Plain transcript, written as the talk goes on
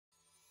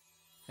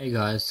Hey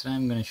guys, today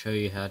I'm going to show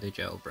you how to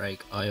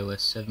jailbreak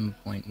iOS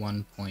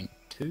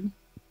 7.1.2.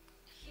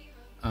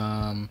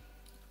 I'm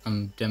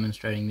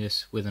demonstrating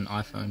this with an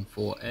iPhone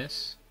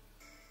 4S,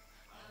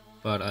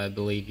 but I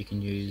believe you can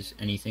use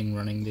anything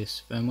running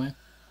this firmware.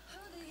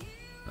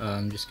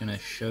 I'm just going to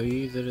show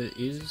you that it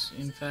is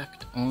in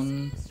fact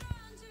on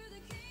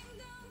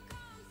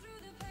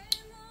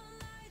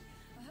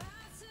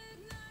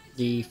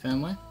the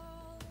firmware.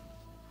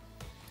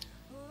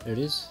 There it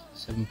is,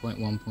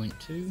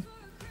 7.1.2.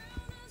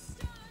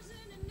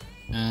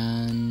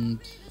 And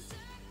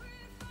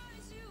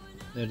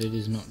that it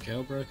is not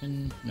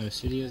jailbroken, no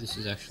Cydia. This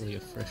is actually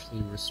a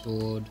freshly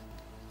restored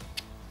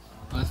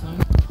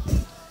iPhone.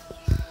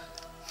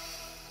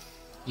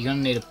 You're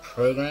gonna need a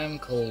program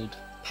called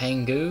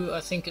Pangu,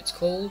 I think it's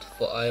called,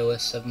 for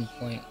iOS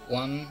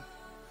 7.1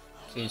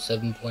 to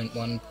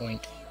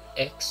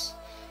 7.1.x.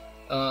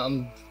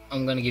 I'm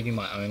gonna give you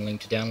my own link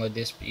to download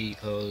this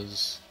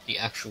because the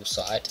actual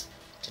site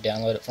to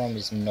download it from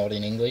is not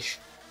in English.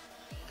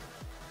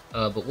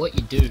 But what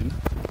you do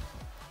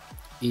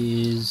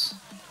is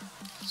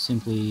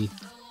simply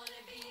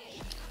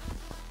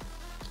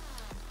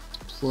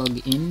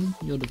plug in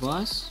your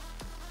device.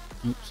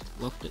 Oops,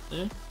 locked it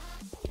there.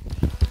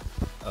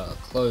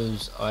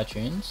 Close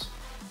iTunes.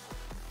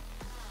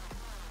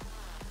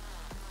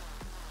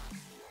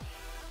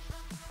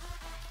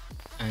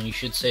 And you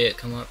should see it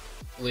come up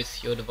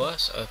with your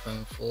device,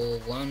 iPhone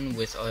 4.1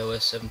 with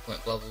iOS 7. Blah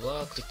blah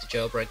blah. Click the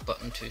jailbreak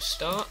button to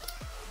start.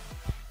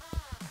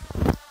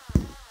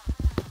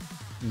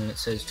 And then it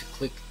says to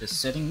click the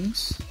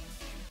settings,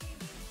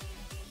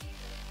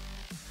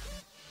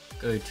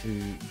 go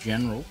to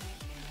general,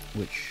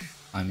 which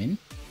I'm in,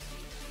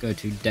 go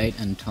to date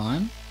and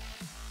time,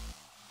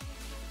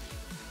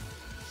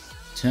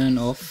 turn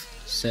off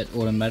set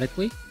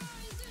automatically,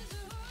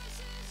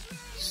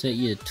 set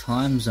your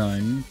time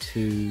zone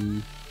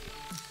to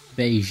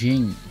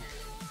Beijing,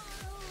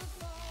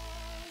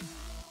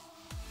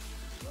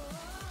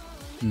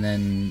 and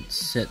then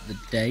set the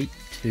date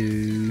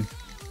to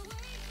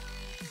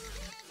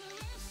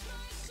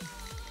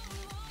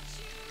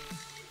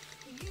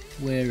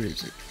where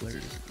is it?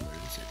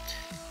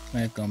 May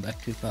have gone back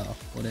too far,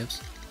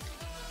 whatevs.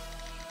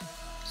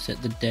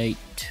 Set the date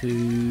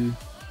to...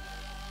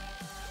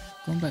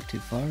 Gone back too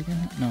far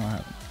again? No,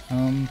 I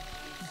haven't.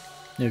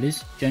 There it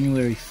is,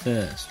 January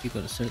 1st, you've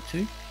got to set it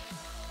to.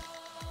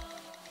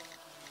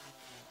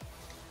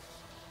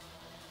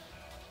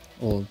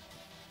 Or,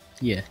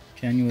 yeah,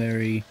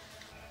 January...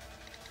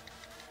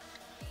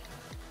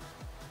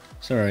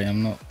 Sorry,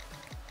 I'm not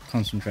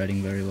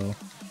concentrating very well.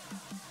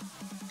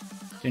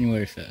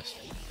 January 1st,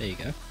 there you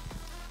go.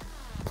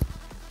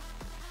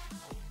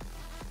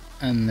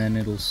 And then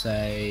it'll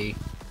say,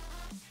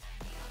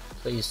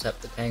 please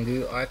tap the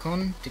Pangu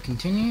icon to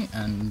continue,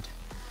 and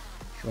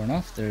sure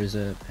enough, there is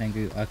a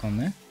Pangu icon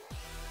there.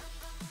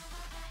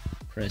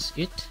 Press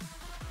it.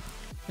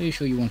 Are you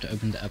sure you want to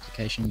open the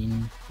application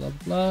in blah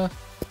blah?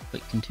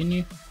 Click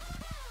continue.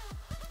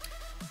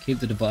 Keep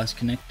the device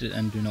connected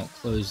and do not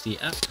close the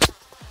app.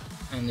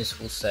 And this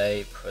will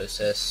say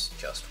process,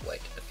 just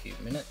wait a few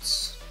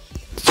minutes.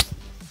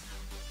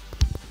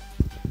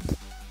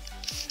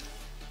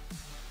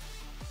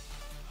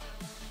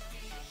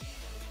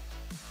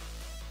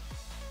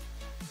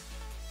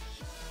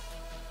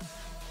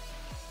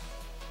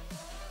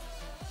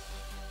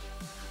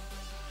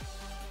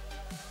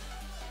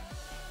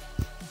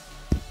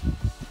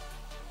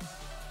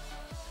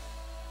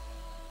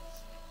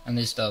 And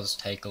this does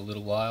take a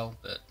little while,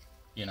 but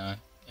you know,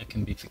 it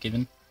can be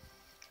forgiven.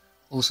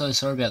 Also,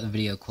 sorry about the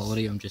video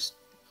quality, I'm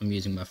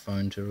using my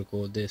phone to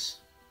record this.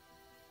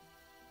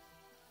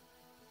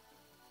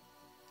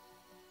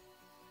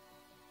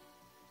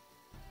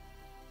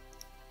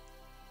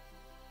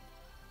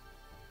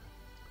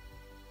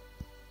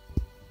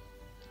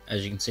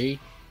 As you can see,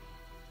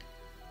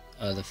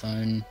 the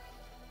phone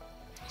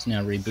is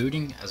now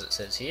rebooting, as it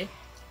says here.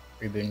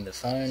 Rebooting the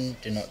phone,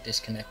 do not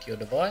disconnect your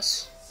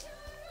device.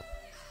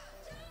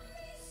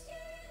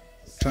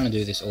 I'm trying to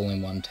do this all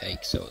in one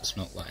take, so it's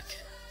not like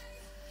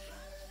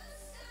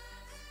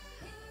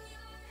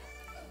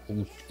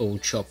all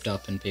chopped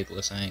up and people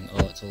are saying,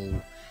 oh, it's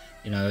all,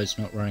 you know, it's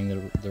not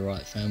running the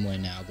right firmware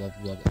now, blah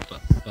blah blah blah,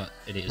 but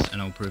it is,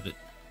 and I'll prove it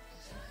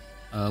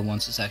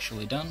once it's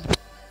actually done.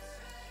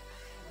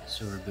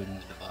 So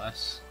rebooting the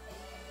device.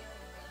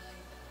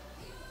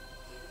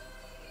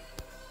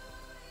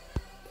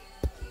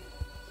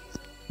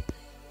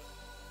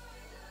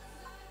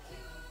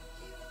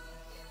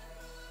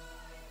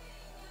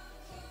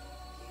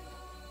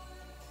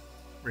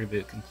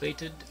 Reboot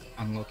completed.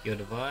 Unlock your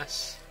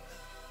device.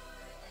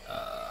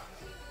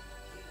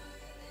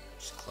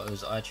 Just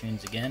close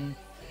iTunes again.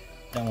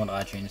 Don't want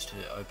iTunes to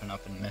open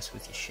up and mess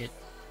with your shit.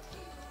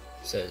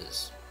 It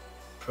says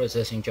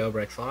processing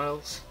jailbreak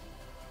files.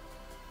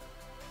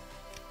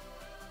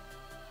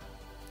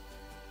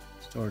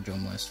 Storage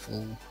almost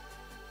full.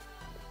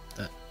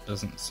 That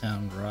doesn't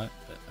sound right,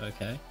 but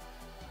okay.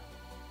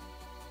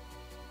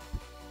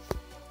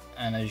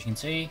 And as you can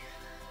see,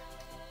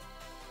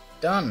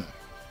 done.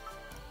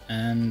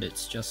 and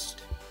it's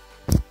just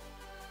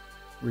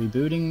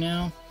rebooting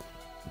now.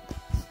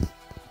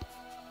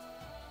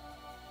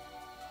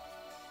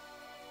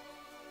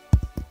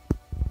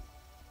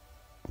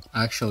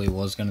 I actually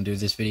was going to do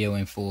this video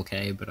in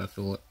 4K, but I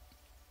thought,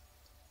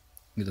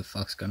 who the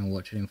fuck's going to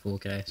watch it in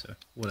 4K, so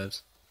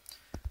whatevs.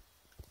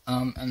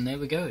 And there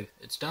we go,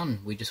 it's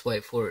done. We just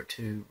wait for it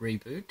to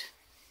reboot.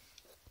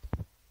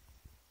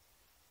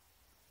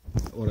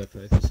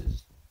 Autofocus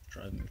is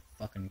driving me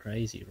fucking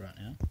crazy right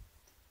now.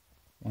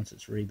 Once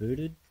it's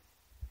rebooted.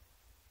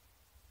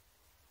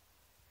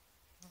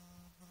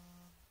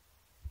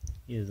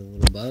 Here's a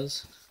little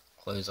buzz.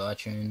 Close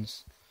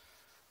iTunes.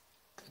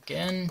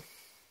 Again.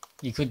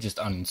 You could just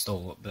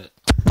uninstall it, but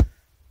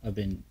I've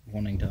been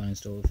wanting to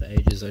uninstall it for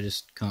ages. I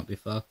just can't be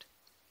fucked.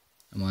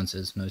 And mine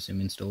says no SIM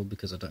installed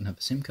because I don't have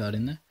a SIM card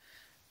in there.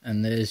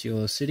 And there's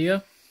your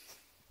Cydia.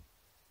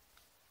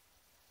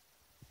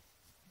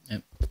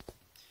 Yep.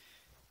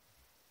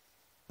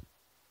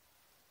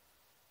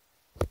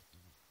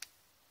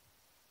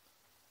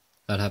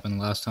 That happened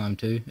last time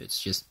too.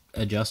 It's just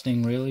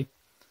adjusting really.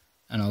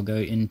 And I'll go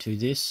into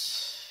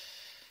this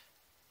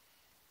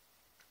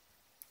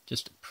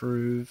just to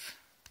prove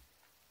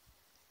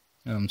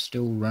I'm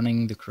still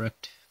running the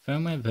correct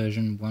firmware,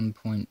 version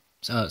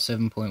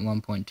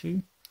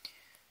 7.1.2.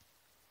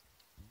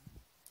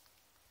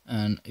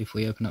 And if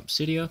we open up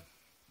Cydia,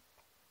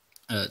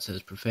 it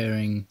says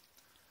preferring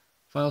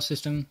file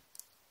system,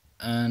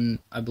 and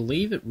I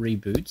believe it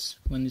reboots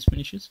when this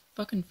finishes.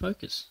 Fucking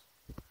focus.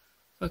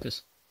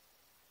 Focus.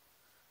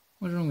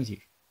 What's wrong with you?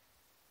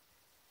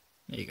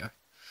 There you go.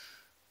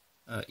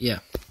 Yeah,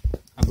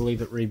 I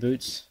believe it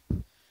reboots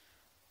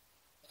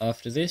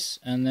after this,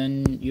 and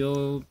then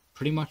you're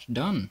pretty much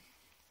done.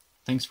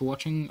 Thanks for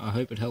watching, I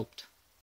hope it helped.